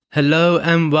Hello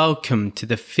and welcome to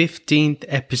the 15th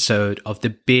episode of the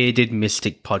Bearded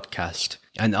Mystic podcast.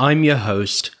 And I'm your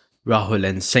host, Rahul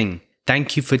N. Singh.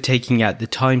 Thank you for taking out the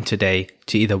time today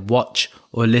to either watch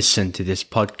or listen to this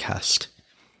podcast.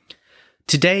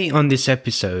 Today on this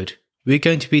episode, we're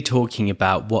going to be talking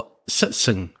about what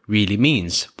Satsang really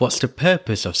means. What's the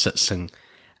purpose of Satsang?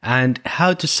 And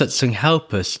how does Satsang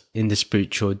help us in the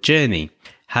spiritual journey?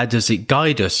 How does it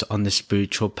guide us on the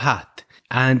spiritual path?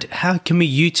 And how can we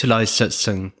utilize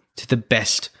Satsang to the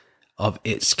best of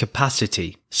its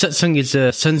capacity? Satsang is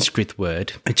a Sanskrit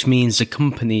word which means the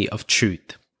company of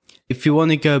truth. If you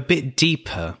want to go a bit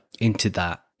deeper into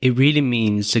that, it really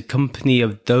means the company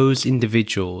of those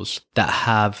individuals that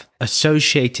have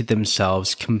associated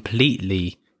themselves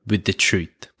completely with the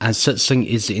truth. And Satsang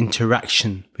is the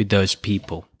interaction with those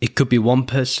people. It could be one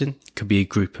person, it could be a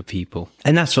group of people.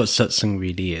 And that's what Satsang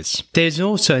really is. There's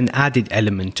also an added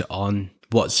element on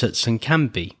what Satsang can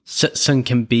be. Satsang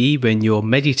can be when you're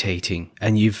meditating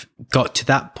and you've got to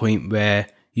that point where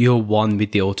you're one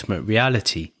with the ultimate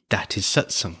reality. That is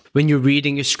Satsang. When you're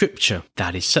reading a scripture,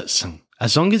 that is Satsang.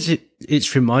 As long as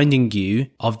it's reminding you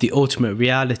of the ultimate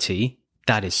reality,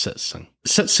 that is Satsang.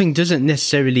 Satsang doesn't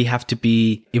necessarily have to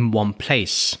be in one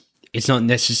place. It's not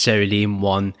necessarily in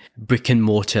one brick and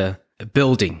mortar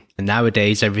building. And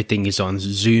nowadays, everything is on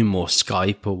Zoom or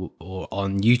Skype or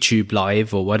on YouTube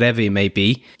Live or whatever it may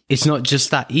be. It's not just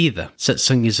that either.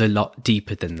 Satsang is a lot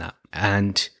deeper than that.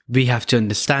 And we have to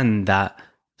understand that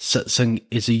Satsang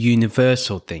is a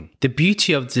universal thing. The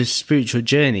beauty of this spiritual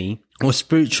journey or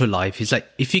spiritual life is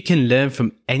that if you can learn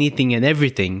from anything and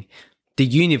everything, the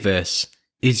universe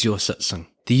is your Satsang.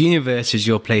 The universe is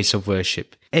your place of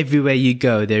worship. Everywhere you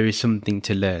go, there is something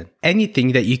to learn.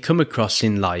 Anything that you come across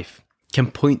in life can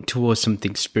point towards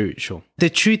something spiritual. The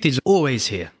truth is always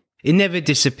here. It never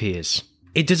disappears.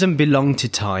 It doesn't belong to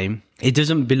time. It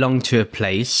doesn't belong to a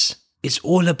place. It's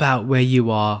all about where you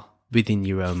are within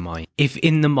your own mind. If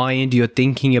in the mind you're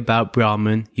thinking about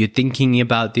Brahman, you're thinking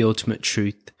about the ultimate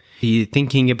truth, you're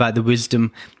thinking about the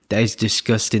wisdom that is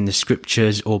discussed in the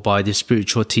scriptures or by the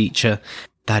spiritual teacher,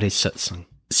 that is Satsang.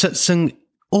 Satsang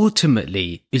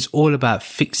ultimately is all about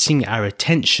fixing our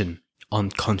attention on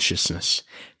consciousness,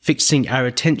 fixing our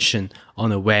attention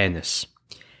on awareness.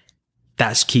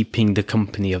 That's keeping the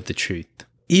company of the truth.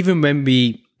 Even when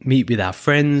we meet with our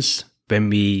friends, when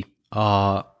we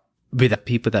are with the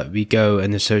people that we go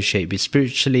and associate with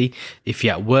spiritually, if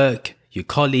you're at work, your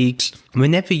colleagues,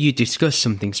 whenever you discuss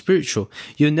something spiritual,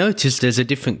 you'll notice there's a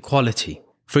different quality.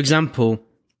 For example,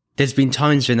 there's been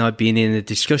times when I've been in a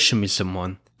discussion with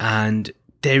someone and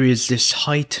there is this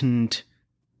heightened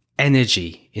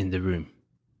energy in the room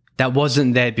that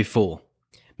wasn't there before.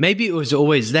 Maybe it was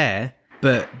always there,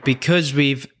 but because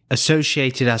we've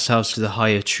associated ourselves to the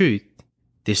higher truth,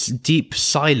 this deep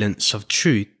silence of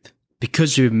truth,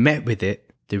 because we've met with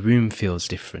it, the room feels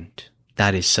different.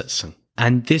 That is Satsang.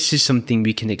 And this is something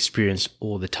we can experience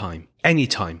all the time,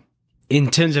 anytime. In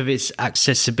terms of its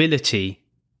accessibility,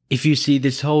 if you see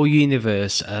this whole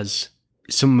universe as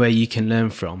somewhere you can learn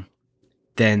from,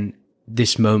 then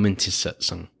this moment is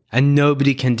Satsang. And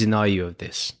nobody can deny you of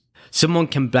this. Someone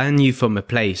can ban you from a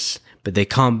place, but they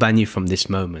can't ban you from this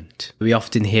moment. We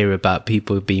often hear about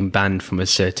people being banned from a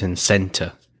certain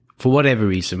center. For whatever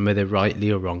reason, whether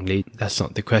rightly or wrongly, that's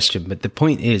not the question. But the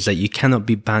point is that you cannot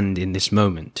be banned in this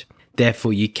moment.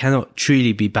 Therefore, you cannot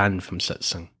truly be banned from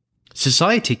Satsang.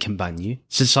 Society can ban you.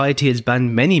 Society has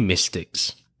banned many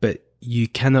mystics, but you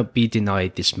cannot be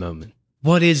denied this moment.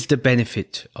 What is the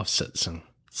benefit of Satsang?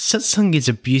 Satsang is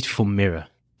a beautiful mirror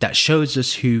that shows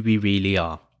us who we really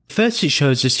are. First, it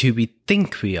shows us who we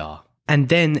think we are. And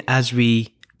then as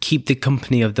we keep the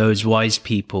company of those wise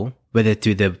people, whether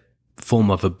through the form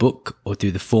of a book or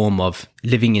through the form of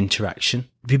living interaction,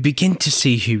 we begin to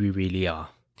see who we really are.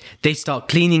 They start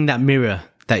cleaning that mirror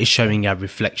that is showing our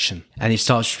reflection, and it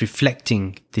starts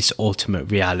reflecting this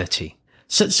ultimate reality.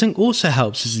 Satsang also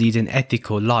helps us lead an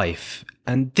ethical life.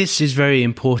 And this is very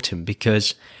important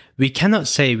because we cannot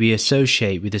say we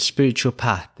associate with a spiritual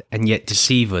path and yet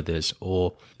deceive others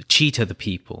or cheat other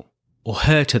people or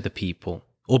hurt other people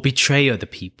or betray other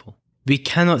people. We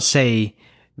cannot say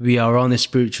we are on a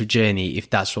spiritual journey if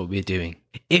that's what we're doing.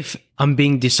 If I'm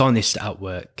being dishonest at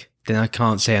work, then I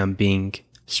can't say I'm being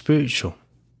spiritual.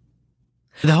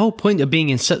 The whole point of being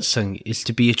in Satsang is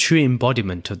to be a true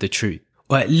embodiment of the truth,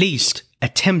 or at least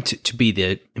attempt to be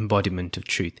the embodiment of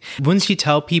truth. Once you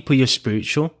tell people you're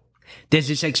spiritual, there's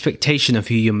this expectation of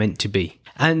who you're meant to be.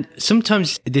 And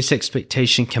sometimes this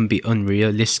expectation can be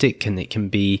unrealistic and it can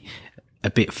be a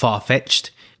bit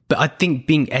far-fetched. But I think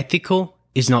being ethical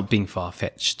is not being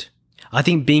far-fetched. I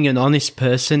think being an honest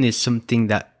person is something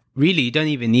that Really, you don't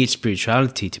even need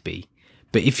spirituality to be.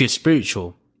 But if you're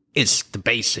spiritual, it's the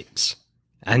basics.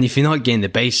 And if you're not getting the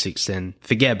basics, then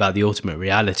forget about the ultimate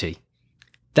reality.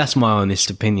 That's my honest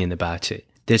opinion about it.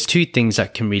 There's two things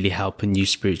that can really help a new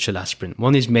spiritual aspirant.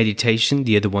 One is meditation,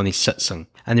 the other one is satsang.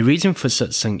 And the reason for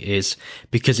satsang is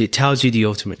because it tells you the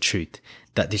ultimate truth,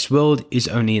 that this world is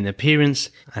only an appearance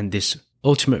and this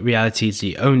ultimate reality is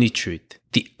the only truth.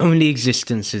 The only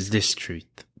existence is this truth.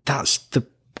 That's the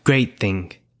great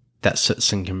thing that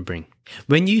satsang can bring.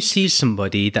 When you see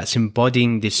somebody that's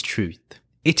embodying this truth,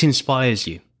 it inspires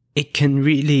you. It can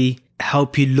really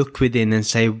help you look within and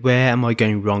say, where am I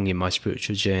going wrong in my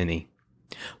spiritual journey?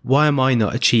 Why am I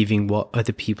not achieving what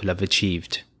other people have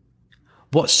achieved?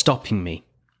 What's stopping me?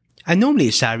 And normally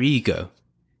it's our ego.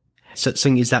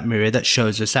 Satsang is that mirror that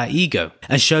shows us our ego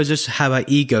and shows us how our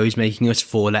ego is making us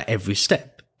fall at every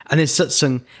step. And then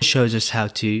satsang shows us how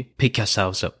to pick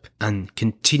ourselves up and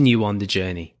continue on the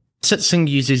journey. Satsang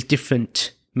uses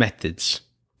different methods.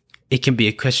 It can be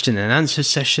a question and answer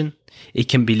session. It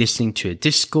can be listening to a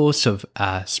discourse of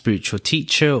a spiritual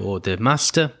teacher or the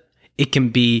master. It can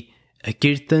be a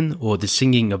kirtan or the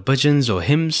singing of bhajans or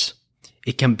hymns.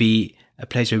 It can be a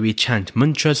place where we chant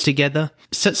mantras together.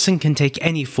 Satsang can take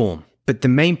any form, but the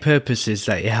main purpose is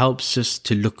that it helps us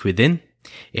to look within.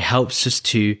 It helps us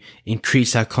to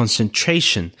increase our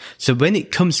concentration. So when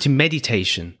it comes to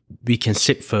meditation, we can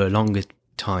sit for a longer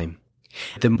time.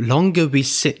 The longer we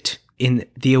sit in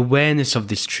the awareness of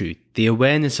this truth, the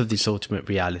awareness of this ultimate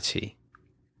reality,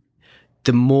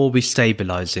 the more we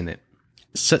stabilize in it.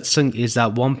 Satsang is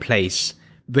that one place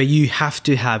where you have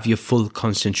to have your full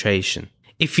concentration.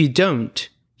 If you don't,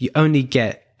 you only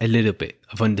get a little bit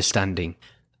of understanding.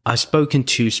 I've spoken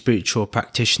to spiritual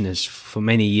practitioners for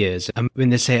many years, and when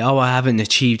they say, I haven't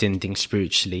achieved anything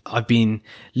spiritually, I've been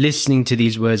listening to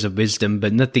these words of wisdom,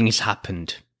 but nothing has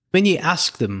happened. When you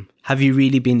ask them, have you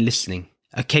really been listening?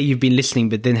 Okay, you've been listening,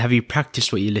 but then have you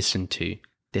practiced what you listened to?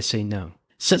 They say no.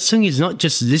 Satsang is not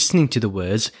just listening to the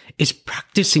words, it's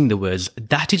practicing the words.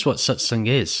 That is what satsang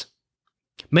is.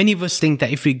 Many of us think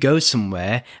that if we go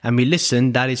somewhere and we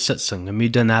listen, that is satsang and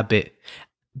we've done our bit.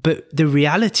 But the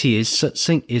reality is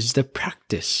satsang is the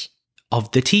practice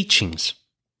of the teachings.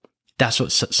 That's what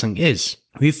satsang is.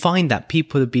 We find that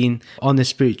people have been on a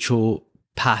spiritual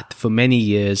path for many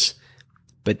years,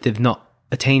 but they've not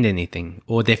attained anything,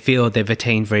 or they feel they've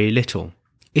attained very little.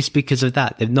 It's because of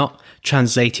that. They've not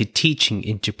translated teaching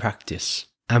into practice.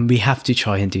 And we have to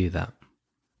try and do that.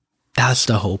 That's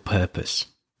the whole purpose.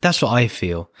 That's what I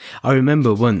feel. I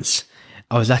remember once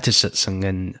I was at a satsang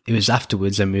and it was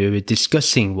afterwards and we were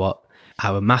discussing what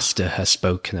our master has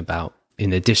spoken about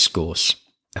in a discourse.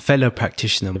 A fellow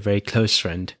practitioner, a very close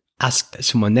friend, asked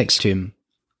someone next to him,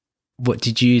 what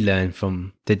did you learn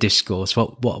from the discourse?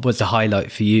 What was the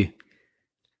highlight for you?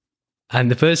 And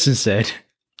the person said,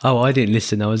 I didn't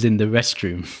listen. I was in the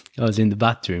restroom. I was in the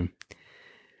bathroom.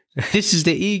 This is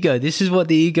the ego. This is what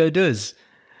the ego does.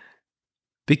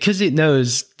 Because it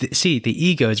knows, the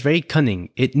ego is very cunning.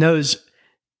 It knows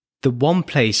the one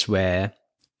place where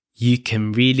you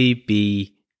can really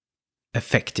be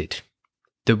affected.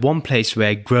 The one place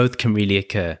where growth can really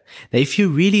occur. Now, if you're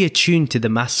really attuned to the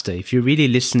master, if you're really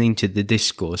listening to the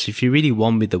discourse, if you're really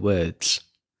one with the words,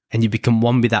 and you become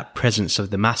one with that presence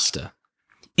of the master,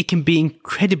 it can be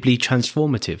incredibly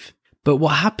transformative. But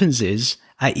what happens is,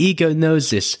 our ego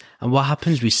knows this, and what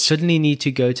happens, we suddenly need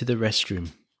to go to the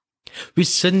restroom. We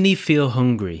suddenly feel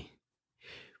hungry.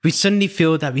 We suddenly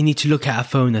feel that we need to look at our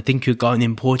phone. I think we've got an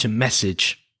important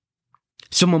message.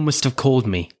 Someone must have called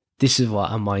me. This is what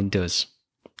our mind does.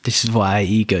 This is what our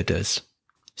ego does.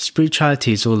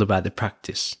 Spirituality is all about the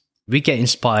practice. We get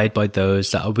inspired by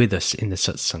those that are with us in the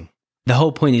satsang. The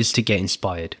whole point is to get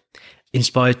inspired.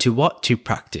 Inspired to what? To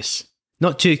practice.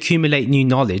 Not to accumulate new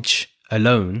knowledge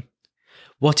alone.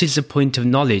 What is the point of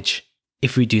knowledge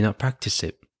if we do not practice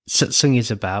it? Satsang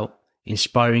is about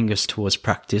inspiring us towards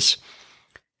practice.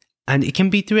 And it can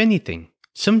be through anything.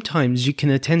 Sometimes you can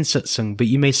attend satsang, but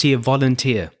you may see a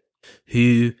volunteer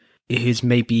who is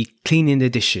maybe cleaning the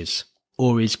dishes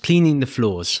or is cleaning the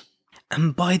floors.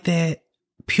 And by their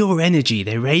pure energy,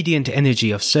 their radiant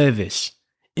energy of service,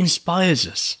 inspires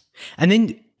us. And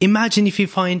then imagine if you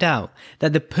find out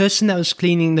that the person that was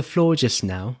cleaning the floor just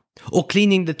now, or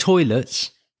cleaning the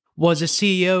toilets, was a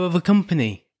CEO of a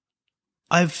company.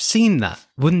 I've seen that.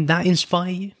 Wouldn't that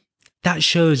inspire you? That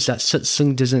shows that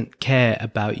satsang doesn't care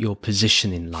about your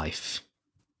position in life.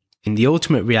 In the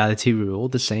ultimate reality, we're all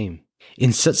the same. In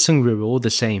satsang, we're all the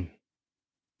same.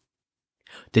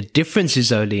 The difference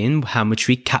is only in how much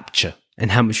we capture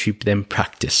and how much we then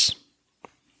practice.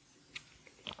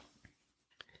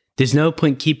 There's no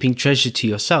point keeping treasure to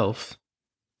yourself.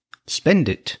 Spend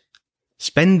it.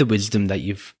 Spend the wisdom that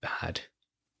you've had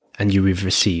and you've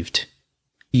received.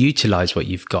 Utilize what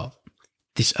you've got.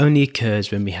 This only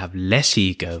occurs when we have less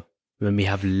ego, when we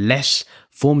have less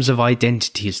forms of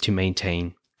identities to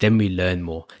maintain. Then we learn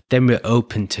more. Then we're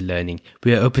open to learning.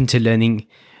 We are open to learning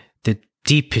the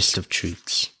deepest of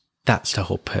truths. That's the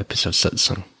whole purpose of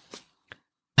satsang.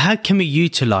 How can we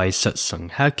utilize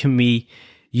satsang? How can we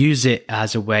use it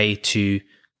as a way to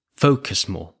focus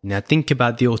more? Now think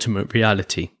about the ultimate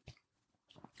reality.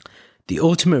 The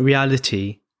ultimate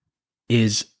reality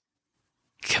is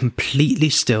completely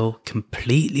still,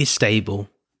 completely stable.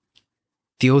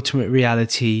 The ultimate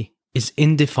reality is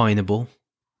indefinable.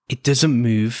 It doesn't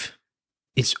move.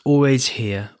 It's always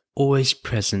here, always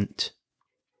present.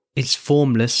 It's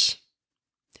formless.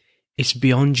 It's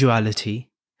beyond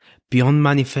duality, beyond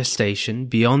manifestation,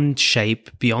 beyond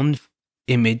shape, beyond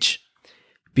image,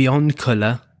 beyond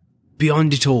color,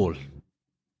 beyond it all.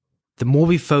 The more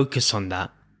we focus on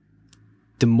that,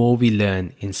 the more we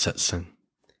learn in satsang.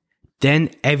 Then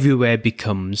everywhere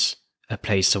becomes a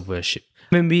place of worship.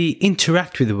 When we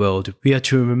interact with the world, we are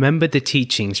to remember the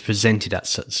teachings presented at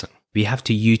satsang. We have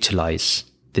to utilize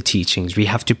the teachings. We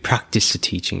have to practice the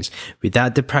teachings.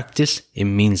 Without the practice, it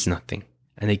means nothing.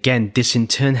 And again, this in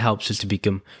turn helps us to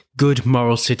become good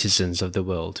moral citizens of the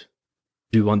world.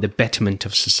 We want the betterment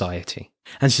of society.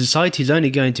 And society is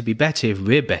only going to be better if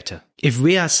we're better. If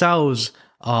we ourselves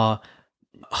are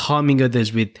harming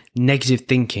others with negative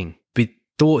thinking, with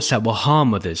thoughts that will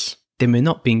harm others, then we're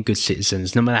not being good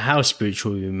citizens, no matter how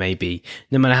spiritual we may be,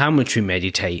 no matter how much we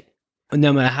meditate,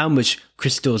 no matter how much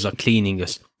crystals are cleaning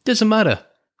us. Doesn't matter.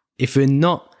 If we're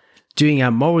not doing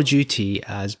our moral duty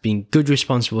as being good,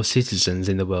 responsible citizens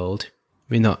in the world,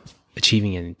 we're not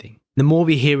achieving anything. The more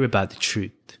we hear about the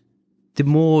truth, the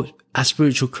more our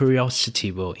spiritual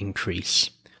curiosity will increase.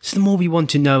 So the more we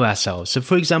want to know ourselves. So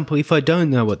for example, if I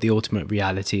don't know what the ultimate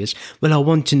reality is, well, I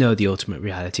want to know the ultimate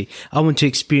reality. I want to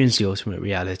experience the ultimate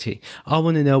reality. I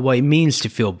want to know what it means to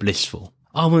feel blissful.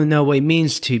 I want to know what it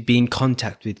means to be in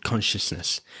contact with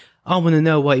consciousness. I want to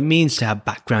know what it means to have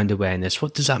background awareness.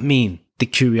 What does that mean? The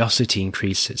curiosity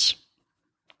increases.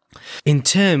 In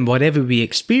turn, whatever we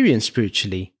experience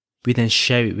spiritually, we then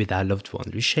share it with our loved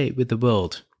ones. We share it with the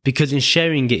world. Because in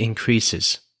sharing it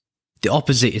increases. The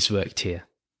opposite is worked here.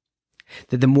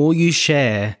 That the more you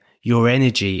share your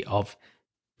energy of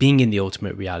being in the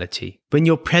ultimate reality, when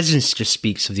your presence just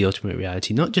speaks of the ultimate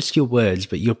reality, not just your words,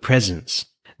 but your presence,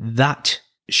 that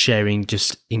sharing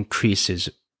just increases.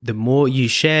 The more you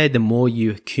share, the more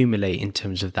you accumulate in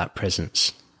terms of that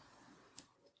presence.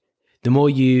 The more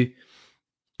you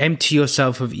empty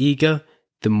yourself of ego,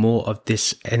 the more of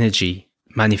this energy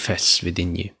manifests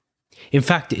within you. In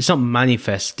fact, it's not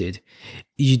manifested.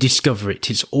 You discover it.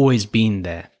 It's always been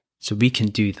there. So we can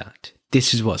do that.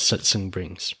 This is what satsang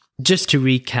brings. Just to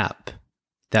recap,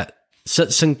 that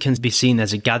satsang can be seen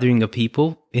as a gathering of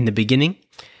people in the beginning,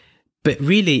 but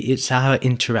really it's our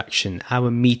interaction,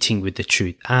 our meeting with the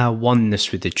truth, our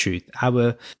oneness with the truth,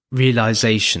 our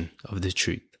realization of the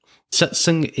truth.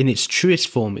 Satsang in its truest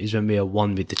form is when we are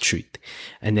one with the truth.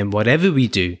 And then whatever we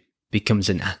do becomes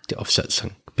an act of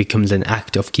satsang, becomes an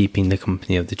act of keeping the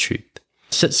company of the truth.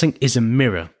 Satsang is a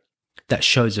mirror that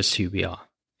shows us who we are.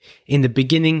 In the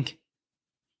beginning,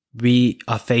 we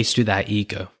are faced with our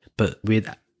ego, but with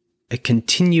a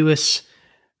continuous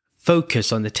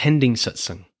focus on attending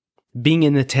satsang, being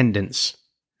in attendance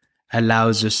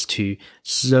allows us to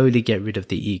slowly get rid of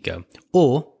the ego,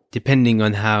 or depending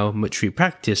on how much we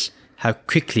practice, how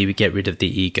quickly we get rid of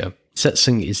the ego.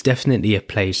 Satsang is definitely a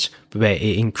place where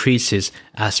it increases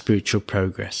our spiritual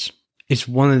progress. It's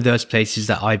one of those places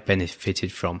that I've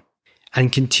benefited from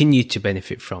and continue to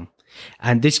benefit from.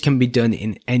 And this can be done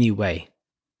in any way.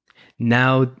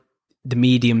 Now, the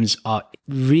mediums are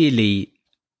really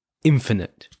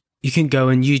infinite. You can go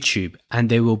on YouTube and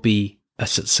there will be a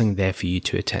satsang there for you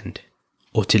to attend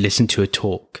or to listen to a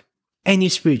talk. Any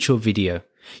spiritual video.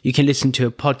 You can listen to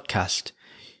a podcast.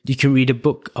 You can read a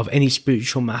book of any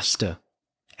spiritual master,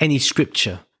 any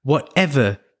scripture.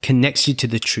 Whatever connects you to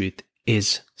the truth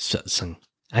is satsang.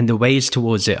 And the ways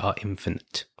towards it are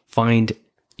infinite. Find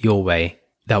your way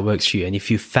that works for you. And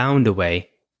if you found a way,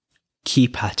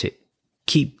 keep at it.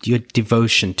 Keep your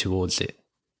devotion towards it.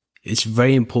 It's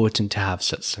very important to have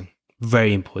satsang.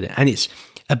 Very important. And it's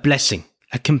a blessing,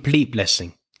 a complete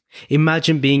blessing.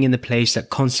 Imagine being in the place that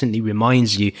constantly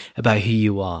reminds you about who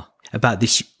you are, about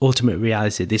this ultimate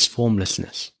reality, this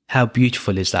formlessness. How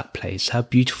beautiful is that place? How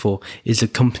beautiful is the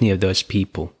company of those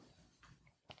people?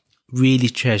 Really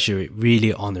treasure it,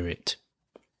 really honor it.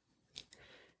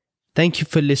 Thank you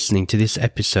for listening to this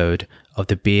episode of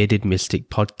the Bearded Mystic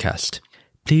podcast.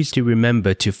 Please do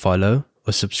remember to follow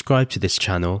or subscribe to this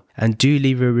channel and do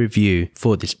leave a review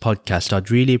for this podcast.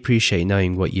 I'd really appreciate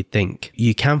knowing what you think.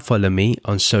 You can follow me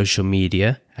on social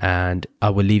media and I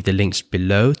will leave the links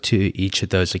below to each of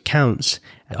those accounts.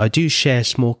 I do share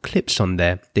small clips on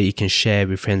there that you can share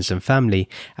with friends and family.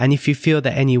 And if you feel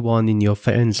that anyone in your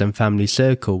friends and family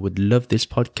circle would love this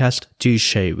podcast, do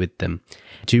share it with them.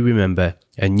 Do remember,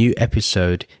 a new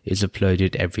episode is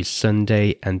uploaded every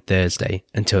Sunday and Thursday.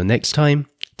 Until next time,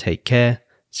 take care.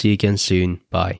 See you again soon. Bye.